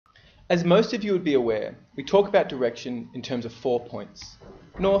As most of you would be aware, we talk about direction in terms of 4 points: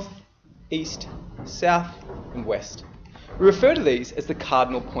 north, east, south, and west. We refer to these as the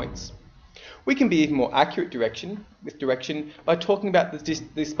cardinal points. We can be even more accurate with direction by talking about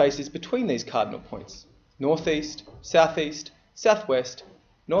the spaces between these cardinal points: northeast, southeast, southwest,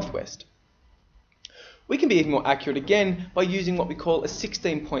 northwest. We can be even more accurate again by using what we call a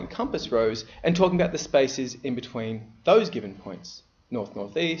 16-point compass rose and talking about the spaces in between those given points: north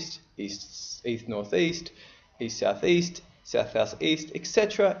northeast, east northeast, east southeast, south southeast,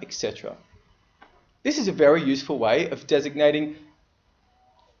 etc., etc. This is a very useful way of designating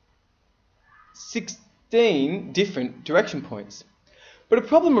 16 different direction points. But a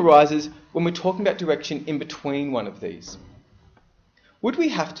problem arises when we're talking about direction in between one of these. Would we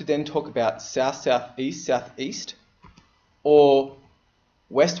have to then talk about south, southeast, southeast, or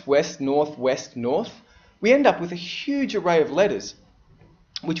west, west, north, west, north? We end up with a huge array of letters,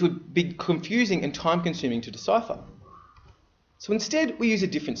 which would be confusing and time-consuming to decipher. So instead, we use a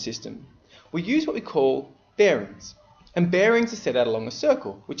different system. We use what we call bearings. And bearings are set out along a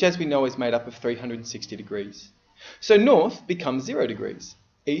circle, which, as we know, is made up of 360 degrees. So north becomes 0 degrees,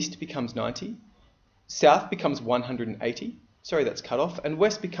 east becomes 90, south becomes 180, sorry, that's cut off, and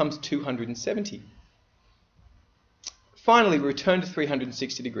west becomes 270. Finally, we return to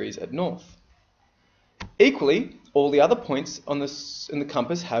 360 degrees at north. Equally, all the other points in the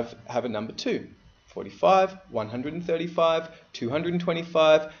compass have a number too: 45, 135,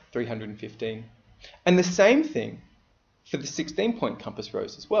 225, 315. And the same thing for the 16-point compass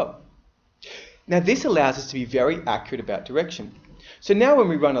rose as well. Now this allows us to be very accurate about direction. So now when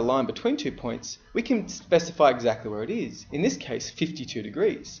we run a line between 2 points, we can specify exactly where it is, in this case 52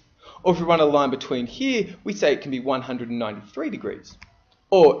 degrees. Or if we run a line between here, we say it can be 193 degrees.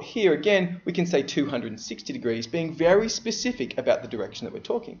 Or here again, we can say 260 degrees, being very specific about the direction that we're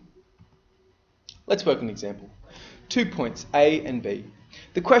talking. Let's work an example. 2 points, A and B.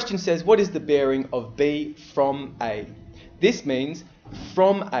 The question says, what is the bearing of B from A? This means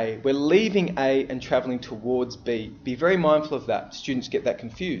from A. We're leaving A and travelling towards B. Be very mindful of that. Students get that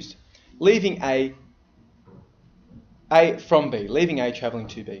confused. Leaving A from B. Leaving A, travelling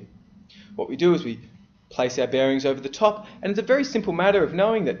to B. What we do is we place our bearings over the top, and it's a very simple matter of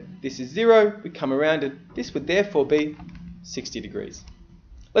knowing that this is 0, we come around, and this would therefore be 60 degrees.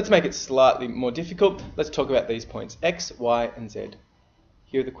 Let's make it slightly more difficult. Let's talk about these points, X, Y, and Z.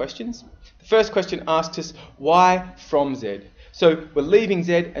 Here are the questions. The first question asks us, Y from Z. So we're leaving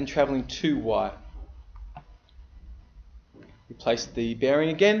Z and travelling to Y. We place the bearing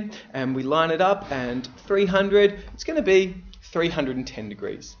again, and we line it up, and 300, it's going to be 310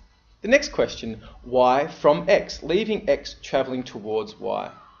 degrees. The next question, Y from X, leaving X, travelling towards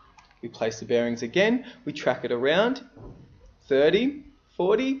Y. We place the bearings again, we track it around, 30,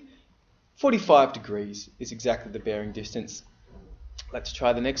 40, 45 degrees is exactly the bearing distance. Let's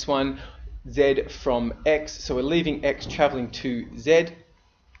try the next one, Z from X, so we're leaving X, travelling to Z.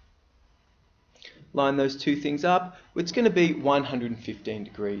 Line those two things up, it's going to be 115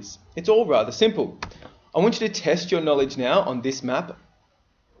 degrees. It's all rather simple. I want you to test your knowledge now on this map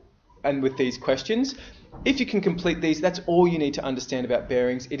and with these questions. If you can complete these, that's all you need to understand about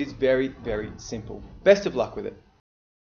bearings. It is very, very simple. Best of luck with it.